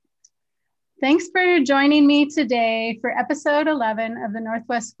Thanks for joining me today for episode 11 of the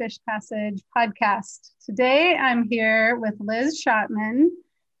Northwest Fish Passage podcast. Today, I'm here with Liz Schottman,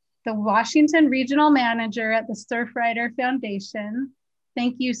 the Washington Regional Manager at the Surfrider Foundation.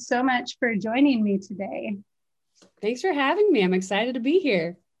 Thank you so much for joining me today. Thanks for having me. I'm excited to be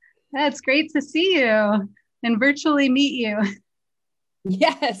here. Yeah, it's great to see you and virtually meet you.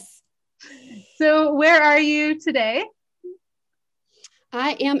 Yes. So where are you today?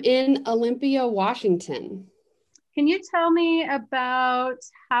 I am in Olympia, Washington. Can you tell me about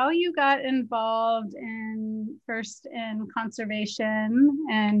how you got involved first in conservation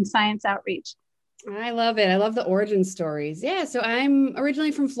and science outreach? I love it. I love the origin stories. Yeah, so I'm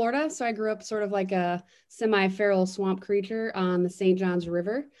originally from Florida. So I grew up sort of like a semi-feral swamp creature on the St. Johns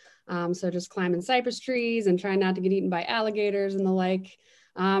River. So just climbing cypress trees and trying not to get eaten by alligators and the like.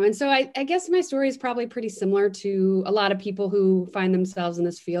 And so I guess my story is probably pretty similar to a lot of people who find themselves in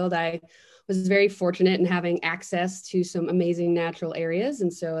this field. I was very fortunate in having access to some amazing natural areas.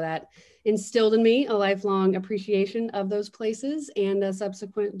 And so that instilled in me a lifelong appreciation of those places and a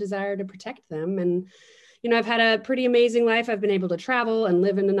subsequent desire to protect them. And, I've had a pretty amazing life. I've been able to travel and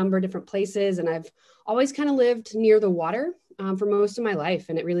live in a number of different places. And I've always kind of lived near the water for most of my life.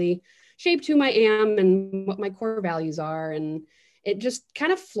 And it really shaped who I am and what my core values are. And it just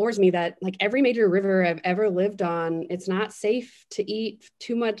kind of floors me that like every major river I've ever lived on, it's not safe to eat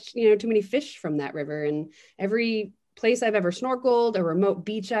too many fish from that river. And every place I've ever snorkeled, a remote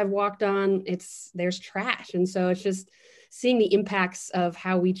beach I've walked on, there's trash. And so it's just seeing the impacts of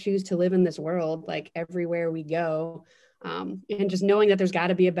how we choose to live in this world, like everywhere we go, and just knowing that there's got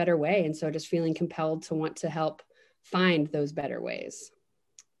to be a better way. And so just feeling compelled to want to help find those better ways.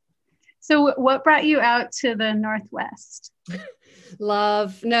 So what brought you out to the Northwest?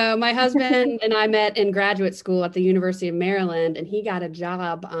 Love. No, my husband and I met in graduate school at the University of Maryland, and he got a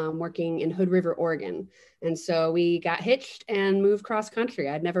job working in Hood River, Oregon. And so we got hitched and moved cross country.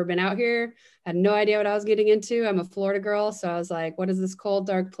 I'd never been out here, had no idea what I was getting into. I'm a Florida girl. So I was like, what is this cold,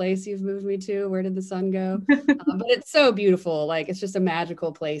 dark place you've moved me to? Where did the sun go? But it's so beautiful. Like, it's just a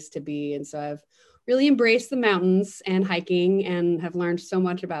magical place to be. And so I've really embraced the mountains and hiking and have learned so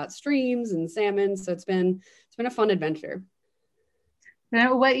much about streams and salmon. So it's been a fun adventure.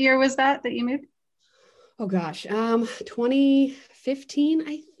 What year was that you moved? Oh gosh, 2015,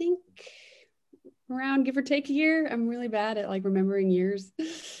 I think, around give or take a year. I'm really bad at like remembering years.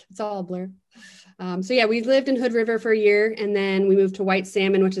 It's all a blur. So yeah, we lived in Hood River for a year, and then we moved to White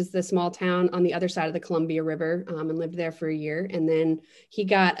Salmon, which is the small town on the other side of the Columbia River, and lived there for a year. And then he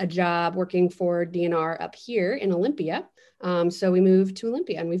got a job working for DNR up here in Olympia. So we moved to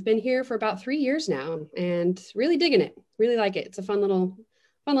Olympia, and we've been here for about 3 years now, and really digging it. Really like it. It's a fun little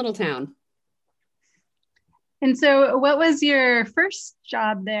town. And so what was your first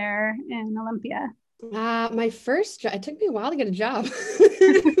job there in Olympia? My first job, it took me a while to get a job,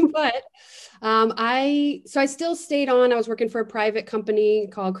 but I still stayed on. I was working for a private company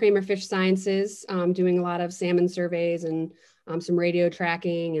called Kramer Fish Sciences, doing a lot of salmon surveys and some radio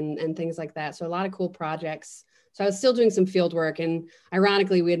tracking and things like that. So a lot of cool projects. So I was still doing some field work, and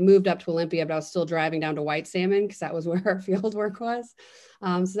ironically, we had moved up to Olympia, but I was still driving down to White Salmon because that was where our field work was.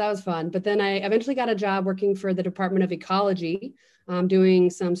 So that was fun. But then I eventually got a job working for the Department of Ecology, doing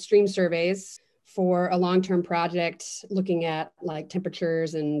some stream surveys for a long-term project, looking at like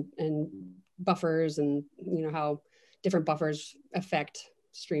temperatures and buffers and how different buffers affect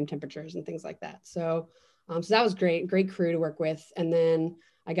stream temperatures and things like that. So that was great crew to work with. And then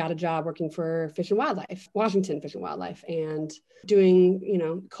I got a job working for Fish and Wildlife, Washington Fish and Wildlife, and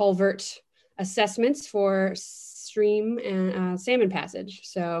doing, culvert assessments for stream and salmon passage.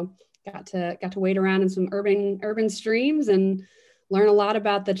 So got to wade around in some urban streams and learn a lot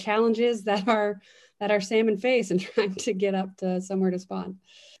about the challenges that our salmon face and trying to get up to somewhere to spawn.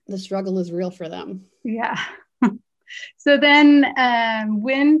 The struggle is real for them. Yeah. So then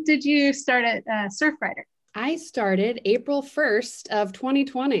when did you start at Surfrider? I started April 1st of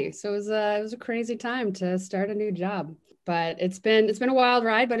 2020. So it was a crazy time to start a new job, but it's been a wild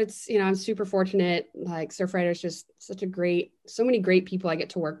ride, but it's, I'm super fortunate. Like Surfrider is just so many great people I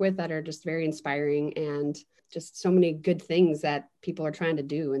get to work with that are just very inspiring and just so many good things that people are trying to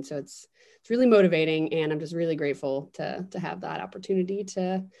do. And so it's really motivating. And I'm just really grateful to have that opportunity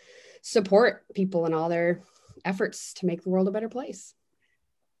to support people in all their efforts to make the world a better place.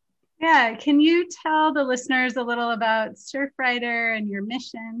 Yeah. Can you tell the listeners a little about Surfrider and your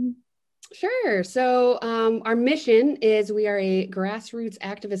mission? Sure. So our mission is we are a grassroots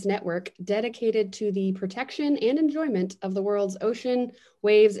activist network dedicated to the protection and enjoyment of the world's ocean,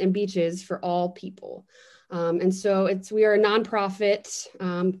 waves, and beaches for all people. And so we are a nonprofit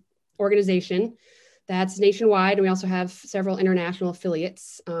organization that's nationwide. And we also have several international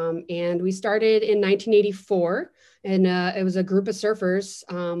affiliates. And we started in 1984. And it was a group of surfers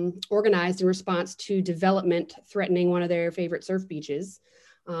organized in response to development threatening one of their favorite surf beaches.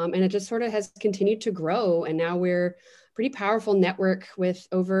 And it just sort of has continued to grow. And now we're a pretty powerful network with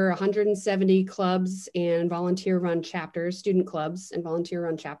over 170 clubs and volunteer-run chapters, student clubs and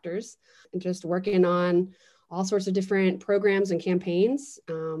volunteer-run chapters, and just working on all sorts of different programs and campaigns.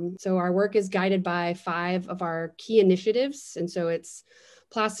 So our work is guided by 5 of our key initiatives. And so it's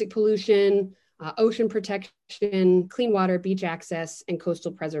plastic pollution, ocean protection, clean water, beach access, and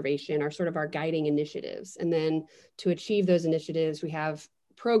coastal preservation are sort of our guiding initiatives. And then to achieve those initiatives, we have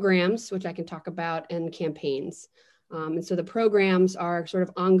programs, which I can talk about, and campaigns. And so the programs are sort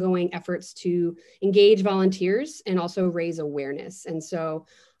of ongoing efforts to engage volunteers and also raise awareness. And so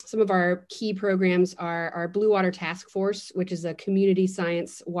some of our key programs are our Blue Water Task Force, which is a community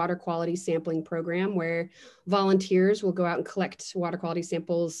science water quality sampling program where volunteers will go out and collect water quality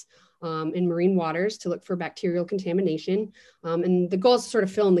samples in marine waters to look for bacterial contamination. And the goal is to sort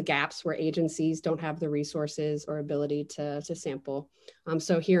of fill in the gaps where agencies don't have the resources or ability to sample.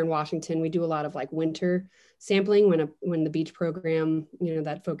 So here in Washington, we do a lot of like winter sampling when the beach program,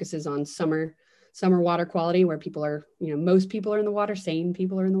 that focuses on summer water quality, where people are, most people are in the water, sane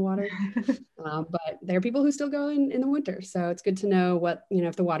people are in the water, but there are people who still go in the winter. So it's good to know what,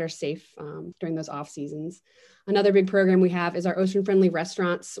 if the water's safe during those off seasons. Another big program we have is our ocean friendly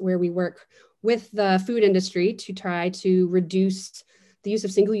restaurants, where we work with the food industry to try to reduce the use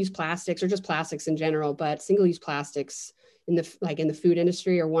of single-use plastics, or just plastics in general, but single-use plastics in the food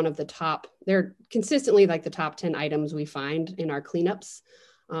industry are one of the top, they're consistently like the top 10 items we find in our cleanups.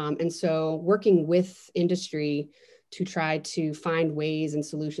 And so working with industry to try to find ways and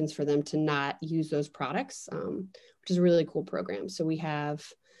solutions for them to not use those products, which is a really cool program. So we have,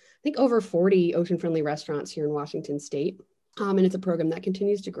 I think, over 40 ocean-friendly restaurants here in Washington State. And it's a program that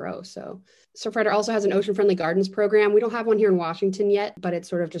continues to grow. So Surfrider also has an ocean-friendly gardens program. We don't have one here in Washington yet, but it's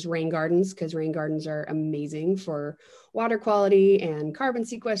sort of just rain gardens, because rain gardens are amazing for water quality and carbon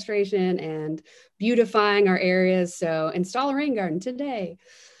sequestration and beautifying our areas. So install a rain garden today.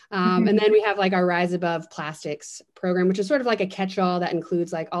 And then we have like our Rise Above Plastics program, which is sort of like a catch-all that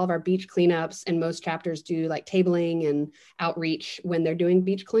includes like all of our beach cleanups. And most chapters do like tabling and outreach when they're doing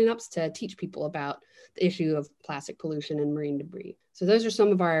beach cleanups to teach people about the issue of plastic pollution and marine debris. So those are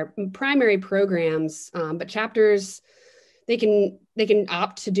some of our primary programs, but chapters, they can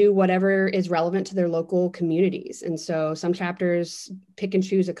opt to do whatever is relevant to their local communities. And so some chapters pick and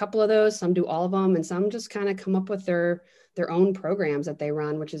choose a couple of those, some do all of them, and some just kind of come up with their own programs that they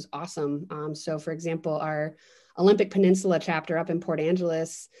run, which is awesome. So for example, our Olympic Peninsula chapter up in Port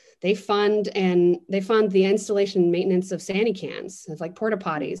Angeles, they fund the installation and maintenance of Sandy cans, of like porta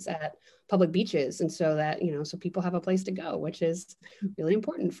potties at public beaches. And so that, so people have a place to go, which is really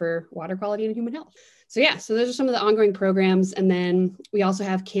important for water quality and human health. So yeah, so those are some of the ongoing programs. And then we also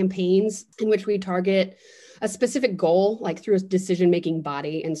have campaigns in which we target a specific goal, like through a decision-making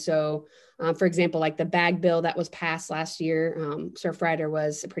body. And so for example, like the bag bill that was passed last year, Surfrider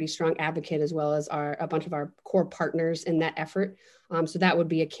was a pretty strong advocate, as well as a bunch of our core partners in that effort. So that would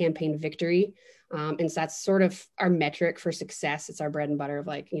be a campaign victory. And so that's sort of our metric for success. It's our bread and butter of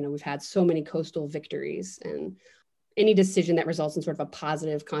like, we've had so many coastal victories, and any decision that results in sort of a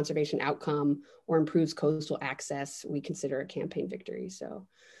positive conservation outcome or improves coastal access, we consider a campaign victory. So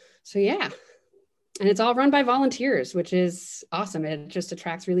yeah. And it's all run by volunteers, which is awesome. It just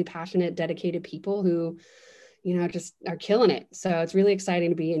attracts really passionate, dedicated people who, just are killing it. So it's really exciting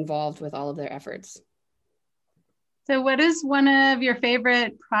to be involved with all of their efforts. So what is one of your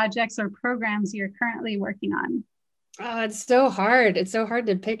favorite projects or programs you're currently working on? Oh, it's so hard. It's so hard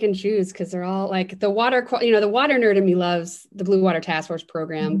to pick and choose, because they're all like the water nerd in me loves the Blue Water Task Force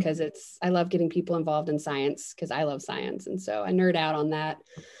program, because I love getting people involved in science, because I love science. And so I nerd out on that.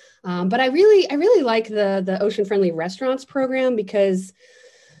 But I really like the Ocean Friendly Restaurants program, because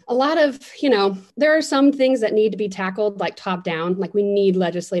a lot of, there are some things that need to be tackled like top down, like we need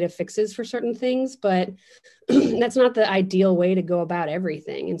legislative fixes for certain things, but that's not the ideal way to go about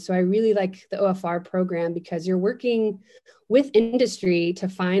everything. And so I really like the OFR program, because you're working with industry to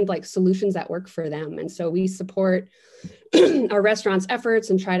find like solutions that work for them. And so we support our restaurants' efforts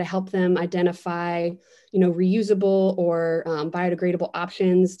and try to help them identify, reusable or biodegradable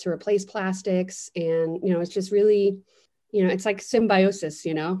options to replace plastics. And, it's just really, it's like symbiosis,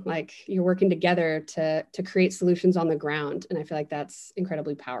 like you're working together to create solutions on the ground. And I feel like that's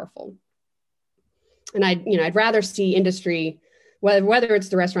incredibly powerful. And I'd rather see industry whether it's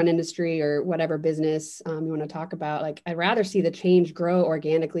the restaurant industry or whatever business you want to talk about, like I'd rather see the change grow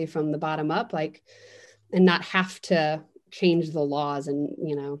organically from the bottom up, like, and not have to change the laws.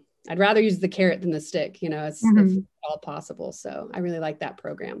 And, I'd rather use the carrot than the stick, if all possible. So I really like that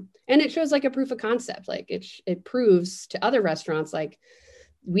program. And it shows like a proof of concept. Like it proves to other restaurants, like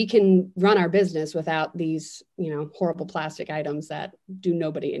we can run our business without these, horrible plastic items that do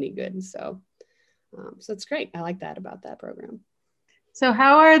nobody any good. So it's great. I like that about that program. So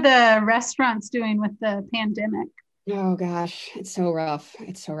how are the restaurants doing with the pandemic? Oh gosh, it's so rough.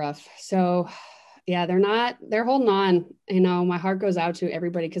 It's so rough. So yeah, they're holding on. My heart goes out to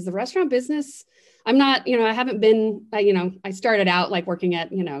everybody because the restaurant business, I'm not, I haven't been, I started out like working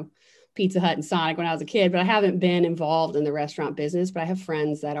at, Pizza Hut and Sonic when I was a kid, but I haven't been involved in the restaurant business, but I have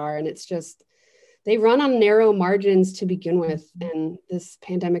friends that are, and it's just, they run on narrow margins to begin with. And this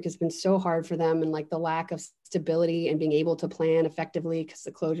pandemic has been so hard for them. And like the lack of stability and being able to plan effectively because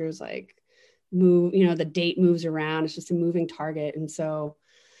the closures like move, the date moves around. It's just a moving target. And so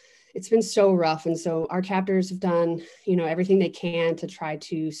it's been so rough. And so our chapters have done, everything they can to try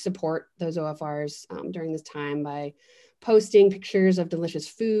to support those OFRs during this time by posting pictures of delicious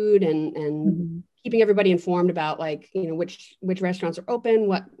food and keeping everybody informed about like, which restaurants are open,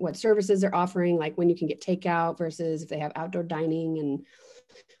 what services they're offering, like when you can get takeout versus if they have outdoor dining,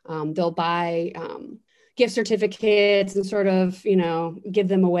 and they'll buy gift certificates and sort of, give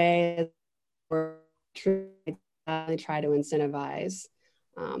them away or try to incentivize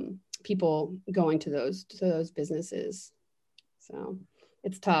people going to those businesses. So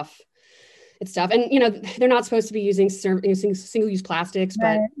it's tough. And, they're not supposed to be using single-use plastics,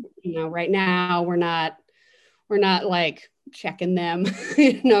 but, right now we're not like checking them,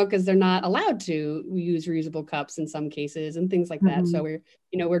 because they're not allowed to use reusable cups in some cases and things like that. So we're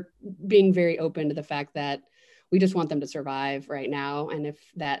being very open to the fact that we just want them to survive right now. And if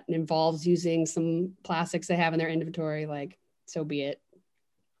that involves using some plastics they have in their inventory, like, so be it.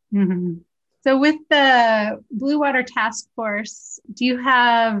 So with the Blue Water Task Force,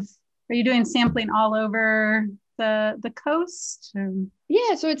 are you doing sampling all over the coast?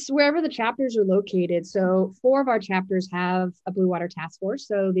 Yeah, so it's wherever the chapters are located. So 4 of our chapters have a Blue Water Task Force.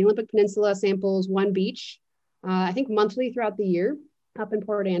 So the Olympic Peninsula samples one beach, I think monthly throughout the year up in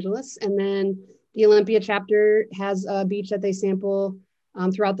Port Angeles. And then the Olympia chapter has a beach that they sample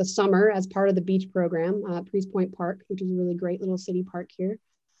throughout the summer as part of the beach program, Priest Point Park, which is a really great little city park here.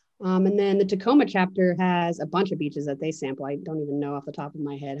 And then the Tacoma chapter has a bunch of beaches that they sample. I don't even know off the top of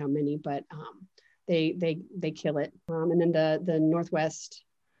my head how many, but they kill it. And then the Northwest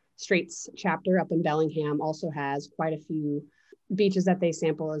Straits chapter up in Bellingham also has quite a few beaches that they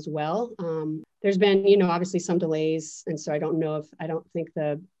sample as well. There's been, obviously some delays. And so I don't think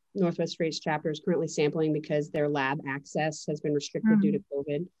the Northwest Straits chapter is currently sampling because their lab access has been restricted due to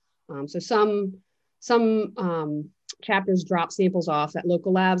COVID. So some chapters drop samples off at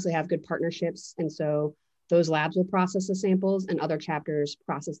local labs. They have good partnerships. And so those labs will process the samples and other chapters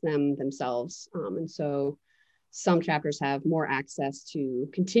process them themselves. And so some chapters have more access to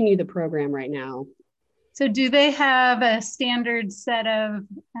continue the program right now. So do they have a standard set of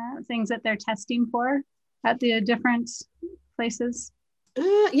things that they're testing for at the different places?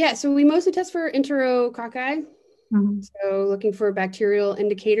 Yeah, so we mostly test for enterococci. So looking for bacterial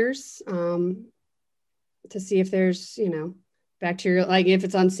indicators to see if there's, bacterial, like if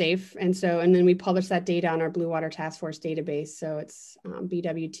it's unsafe. And then we publish that data on our Blue Water Task Force database. So it's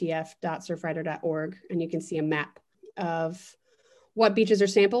bwtf.surfrider.org, and you can see a map of what beaches are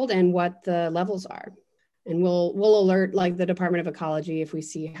sampled and what the levels are. And we'll alert like the Department of Ecology if we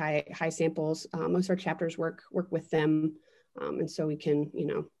see high samples. Most of our chapters work with them. And so we can,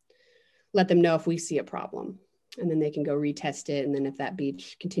 let them know if we see a problem, and then they can go retest it. And then if that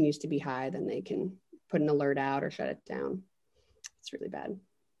beach continues to be high, then they can put an alert out or shut it down. It's really bad.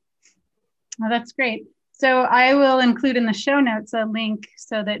 Well, that's great. So I will include in the show notes a link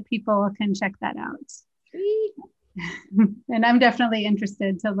so that people can check that out. Sweet. And I'm definitely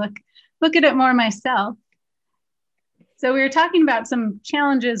interested to look at it more myself. So we were talking about some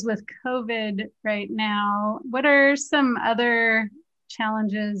challenges with COVID right now. What are some other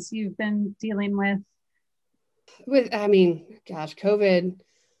challenges you've been dealing with? COVID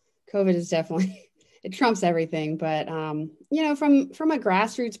is definitely, it trumps everything. But, from a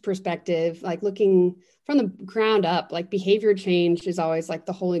grassroots perspective, like looking from the ground up, like behavior change is always like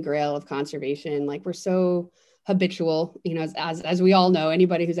the holy grail of conservation. Like we're so habitual, as we all know,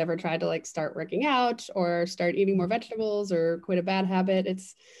 anybody who's ever tried to like start working out or start eating more vegetables or quit a bad habit,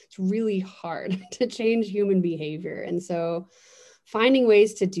 it's really hard to change human behavior. And so finding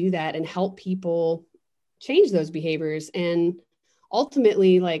ways to do that and help people change those behaviors. And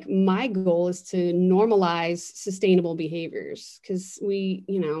ultimately, like my goal is to normalize sustainable behaviors, because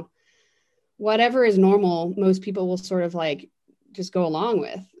whatever is normal, most people will sort of like just go along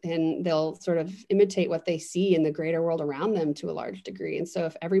with, and they'll sort of imitate what they see in the greater world around them to a large degree. And so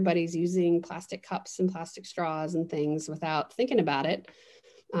if everybody's using plastic cups and plastic straws and things without thinking about it,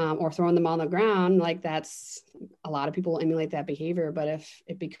 or throwing them on the ground, like that's, a lot of people will emulate that behavior. But if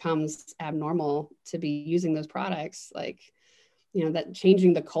it becomes abnormal to be using those products, like, that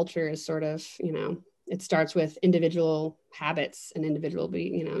changing the culture is sort of, it starts with individual habits and individual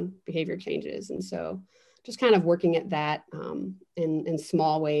behavior changes. And so just kind of working at that in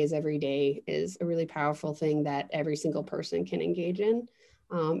small ways every day is a really powerful thing that every single person can engage in.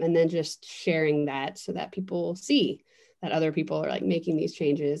 And then just sharing that so that people see that other people are like making these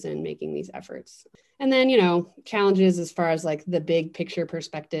changes and making these efforts. And then, challenges as far as like the big picture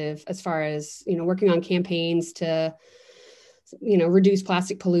perspective, as far as, working on campaigns to, reduce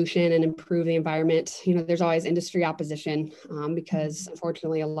plastic pollution and improve the environment. There's always industry opposition because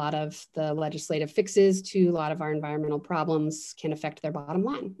unfortunately, a lot of the legislative fixes to a lot of our environmental problems can affect their bottom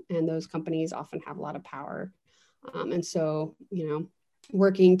line. And those companies often have a lot of power. And so,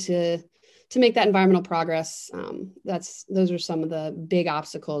 working to make that environmental progress, those are some of the big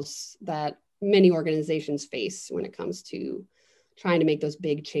obstacles that many organizations face when it comes to trying to make those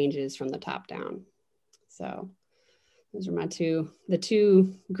big changes from the top down. So those are the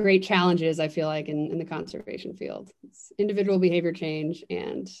two great challenges I feel like in the conservation field. It's individual behavior change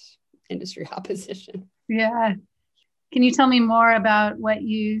and industry opposition. Yeah. Can you tell me more about what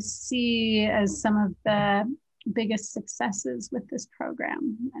you see as some of the biggest successes with this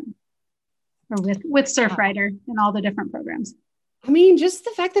program or with Surfrider and all the different programs? I mean, just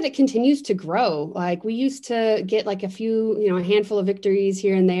the fact that it continues to grow. Like we used to get like a handful of victories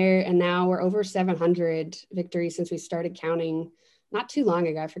here and there, and now we're over 700 victories since we started counting not too long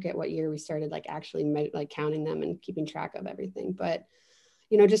ago. I forget what year we started like actually like counting them and keeping track of everything. But,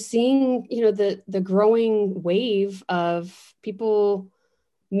 just seeing, the growing wave of people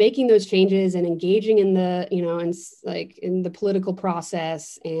making those changes and engaging in the, in the political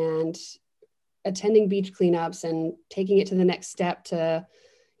process and attending beach cleanups and taking it to the next step to,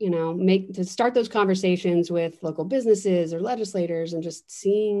 to start those conversations with local businesses or legislators, and just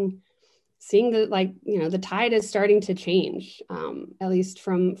seeing the, the tide is starting to change, at least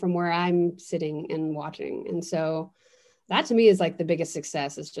from where I'm sitting and watching. And so that to me is like the biggest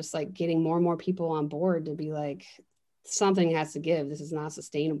success, is just like getting more and more people on board to be like, something has to give. This is not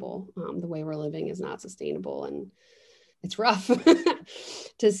sustainable. The way we're living is not sustainable. And it's rough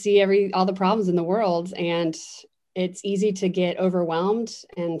to see all the problems in the world. And it's easy to get overwhelmed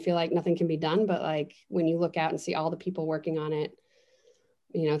and feel like nothing can be done. But like when you look out and see all the people working on it,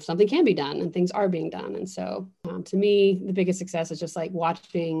 something can be done and things are being done. And so to me, the biggest success is just like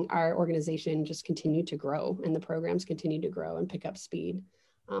watching our organization just continue to grow, and the programs continue to grow and pick up speed,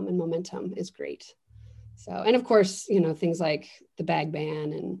 and momentum is great. So, and of course, things like the bag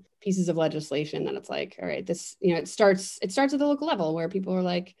ban and pieces of legislation that it's like, all right, this, it starts at the local level where people are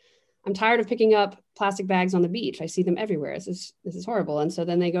like, I'm tired of picking up plastic bags on the beach. I see them everywhere. This is horrible. And so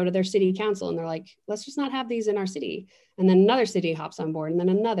then they go to their city council and they're like, let's just not have these in our city. And then another city hops on board, and then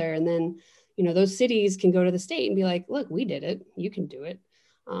another. And then, those cities can go to the state and be like, look, we did it. You can do it.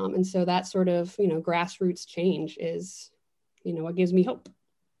 And so that sort of, grassroots change is, what gives me hope.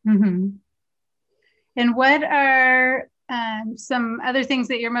 Mm-hmm. And what are some other things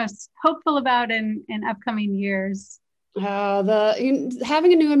that you're most hopeful about in upcoming years?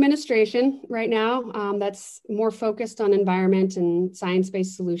 Having a new administration right now that's more focused on environment and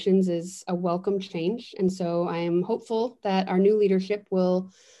science-based solutions is a welcome change. And so I am hopeful that our new leadership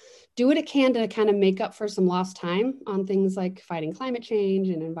will do what it can to kind of make up for some lost time on things like fighting climate change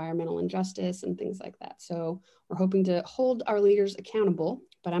and environmental injustice and things like that. So we're hoping to hold our leaders accountable,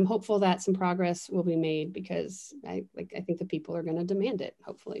 but I'm hopeful that some progress will be made, because I think the people are going to demand it,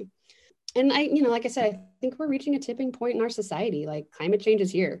 hopefully. And like I said, I think we're reaching a tipping point in our society. Like climate change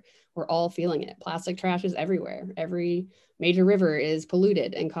is here. We're all feeling it. Plastic trash is everywhere. Every major river is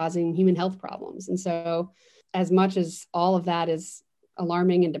polluted and causing human health problems. And so as much as all of that is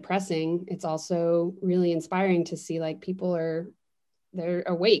alarming and depressing, it's also really inspiring to see like they're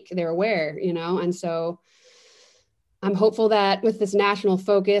awake, they're aware, and so I'm hopeful that with this national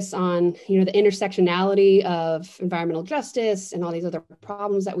focus on, the intersectionality of environmental justice and all these other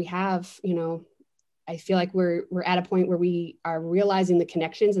problems that we have, I feel like we're at a point where we are realizing the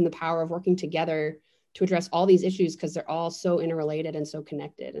connections and the power of working together to address all these issues, because they're all so interrelated and so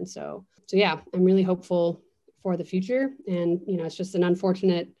connected. And so yeah, I'm really hopeful for the future. And, it's just an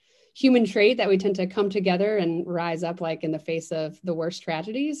unfortunate human trait that we tend to come together and rise up like in the face of the worst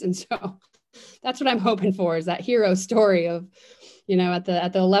tragedies. And so that's what I'm hoping for, is that hero story of, at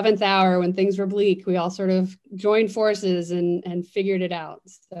the 11th hour when things were bleak, we all sort of joined forces and figured it out.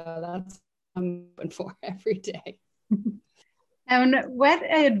 So that's what I'm hoping for every day. And what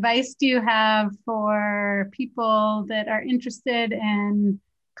advice do you have for people that are interested in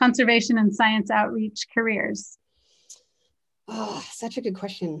conservation and science outreach careers? Oh, such a good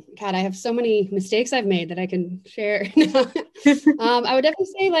question. God, I have so many mistakes I've made that I can share. I would definitely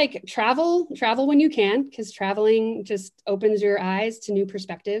say like travel when you can, because traveling just opens your eyes to new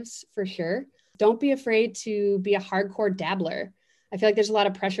perspectives for sure. Don't be afraid to be a hardcore dabbler. I feel like there's a lot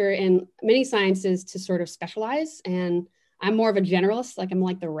of pressure in many sciences to sort of specialize. And I'm more of a generalist. Like I'm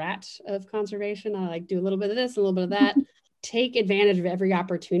like the rat of conservation. I like do a little bit of this, a little bit of that. Take advantage of every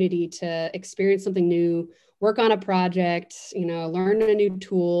opportunity to experience something new, work on a project, learn a new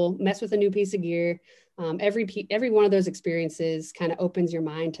tool, mess with a new piece of gear. Every one of those experiences kind of opens your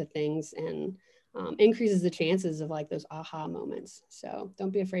mind to things and increases the chances of like those aha moments. So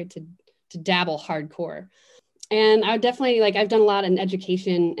don't be afraid to dabble hardcore. And I would definitely, like, I've done a lot in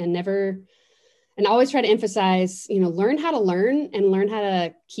education and always try to emphasize, learn how to learn and learn how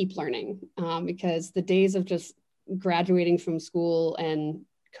to keep learning, because the days of just graduating from school and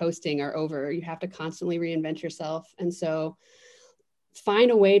coasting are over. You have to constantly reinvent yourself. And so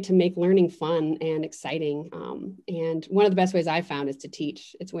find a way to make learning fun and exciting. And one of the best ways I've found is to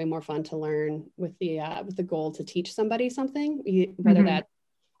teach. It's way more fun to learn with the goal to teach somebody something, whether that's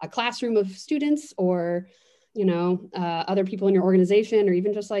a classroom of students or, other people in your organization, or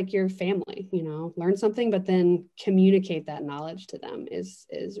even just like your family, learn something, but then communicate that knowledge to them is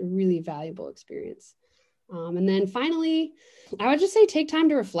a really valuable experience. And then finally, I would just say take time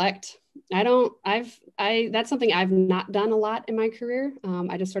to reflect. That's something I've not done a lot in my career.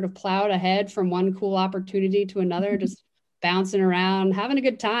 I just sort of plowed ahead from one cool opportunity to another, just bouncing around, having a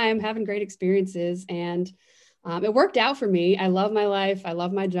good time, having great experiences. And it worked out for me. I love my life. I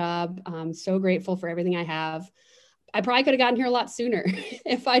love my job. I'm so grateful for everything I have. I probably could have gotten here a lot sooner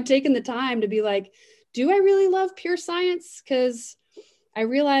if I'd taken the time to be like, do I really love pure science? Because I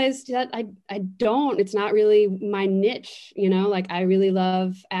realized that I don't, it's not really my niche, like I really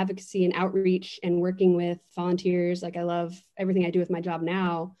love advocacy and outreach and working with volunteers. Like I love everything I do with my job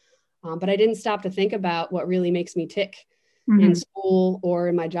now. But I didn't stop to think about what really makes me tick in school or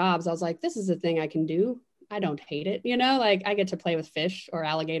in my jobs. I was like, this is a thing I can do. I don't hate it, like I get to play with fish or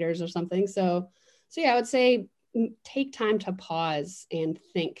alligators or something. So yeah, I would say take time to pause and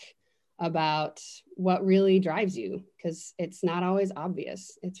think about what really drives you, because it's not always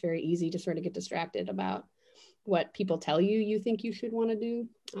obvious. It's very easy to sort of get distracted about what people tell you think you should want to do.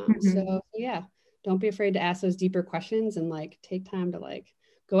 So yeah, don't be afraid to ask those deeper questions and like take time to like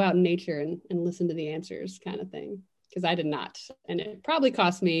go out in nature and listen to the answers kind of thing. Because I did not, and it probably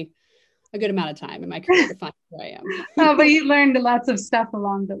cost me a good amount of time in my career to find who I am. Oh, but you learned lots of stuff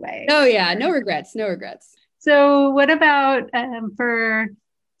along the way. Oh yeah, no regrets. So what about for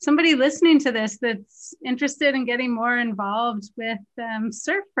somebody listening to this that's interested in getting more involved with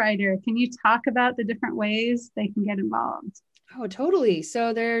Surfrider? Can you talk about the different ways they can get involved? Oh, totally.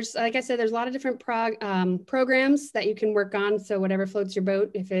 So there's, like I said, there's a lot of different programs that you can work on. So whatever floats your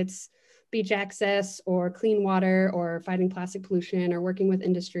boat, if it's beach access or clean water or fighting plastic pollution or working with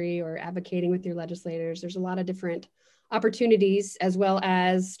industry or advocating with your legislators, there's a lot of different opportunities, as well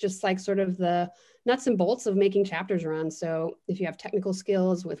as just like sort of the nuts and bolts of making chapters run. So if you have technical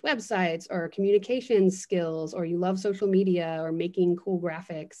skills with websites or communications skills, or you love social media or making cool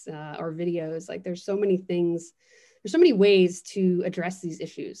graphics or videos, like there's so many things, there's so many ways to address these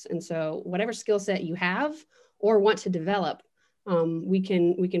issues. And so whatever skill set you have or want to develop, we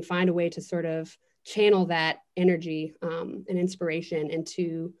can find a way to sort of channel that energy and inspiration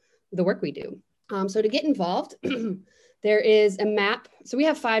into the work we do. So to get involved, there is a map. So we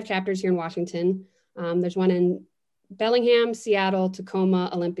have 5 chapters here in Washington. There's one in Bellingham, Seattle,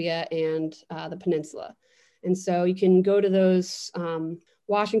 Tacoma, Olympia, and the Peninsula. And so you can go to those.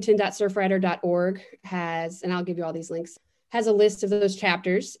 Washington.surfrider.org has, and I'll give you all these links, has a list of those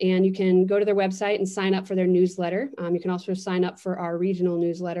chapters, and you can go to their website and sign up for their newsletter. You can also sign up for our regional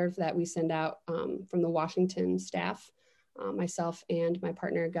newsletter that we send out from the Washington staff, myself and my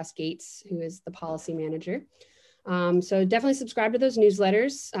partner, Gus Gates, who is the policy manager. So definitely subscribe to those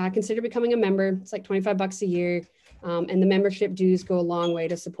newsletters. Consider becoming a member. It's like $25 a year. And the membership dues go a long way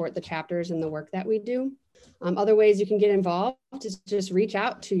to support the chapters and the work that we do. Other ways you can get involved is just reach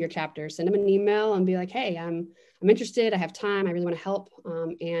out to your chapter, send them an email and be like, hey, I'm interested, I have time, I really want to help.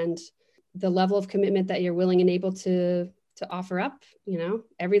 And the level of commitment that you're willing and able to to offer up.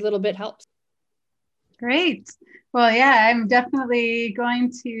 Every little bit helps. Great. Well, yeah, I'm definitely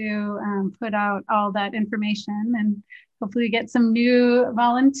going to put out all that information and hopefully get some new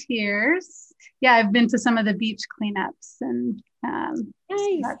volunteers. Yeah, I've been to some of the beach cleanups, and Nice.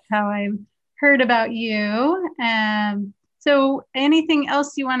 so that's how I heard about you. So anything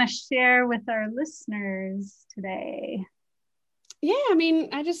else you want to share with our listeners today? Yeah, I mean,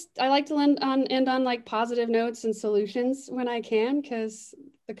 I like to end on like positive notes and solutions when I can, because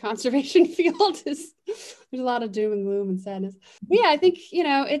the conservation field there's a lot of doom and gloom and sadness. But yeah, I think,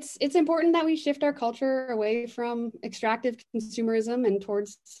 it's important that we shift our culture away from extractive consumerism and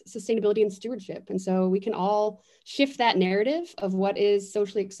towards sustainability and stewardship. And so we can all shift that narrative of what is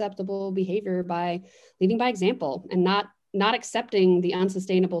socially acceptable behavior by leading by example and not accepting the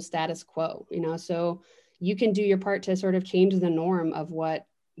unsustainable status quo, so you can do your part to sort of change the norm of what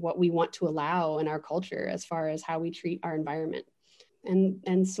we want to allow in our culture as far as how we treat our environment.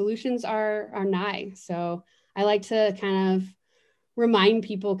 And solutions are nigh. So I like to kind of remind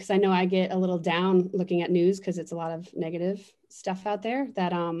people, because I know I get a little down looking at news because it's a lot of negative stuff out there,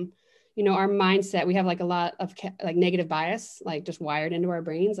 that our mindset, we have like a lot of like negative bias, like just wired into our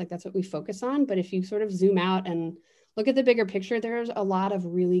brains, like that's what we focus on. But if you sort of zoom out and look at the bigger picture, there's a lot of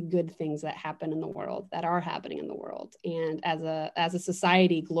really good things that happen in the world, that are happening in the world. And as a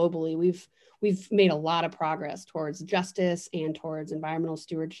society globally, we've made a lot of progress towards justice and towards environmental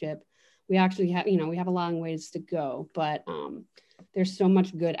stewardship. We actually have, we have a long ways to go, but there's so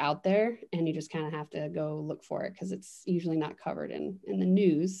much good out there, and you just kind of have to go look for it, because it's usually not covered in the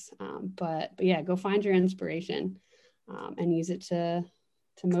news. But yeah, go find your inspiration and use it to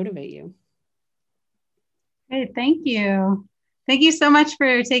motivate you. Great, thank you. Thank you so much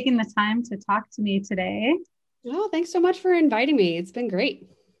for taking the time to talk to me today. Oh, thanks so much for inviting me. It's been great.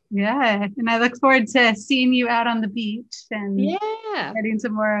 Yeah, and I look forward to seeing you out on the beach and getting to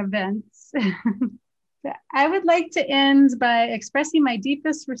more events. I would like to end by expressing my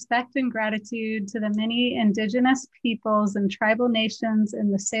deepest respect and gratitude to the many Indigenous peoples and tribal nations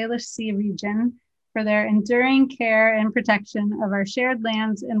in the Salish Sea region for their enduring care and protection of our shared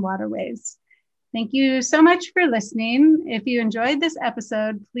lands and waterways. Thank you so much for listening. If you enjoyed this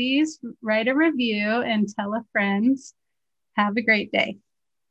episode, please write a review and tell a friend. Have a great day.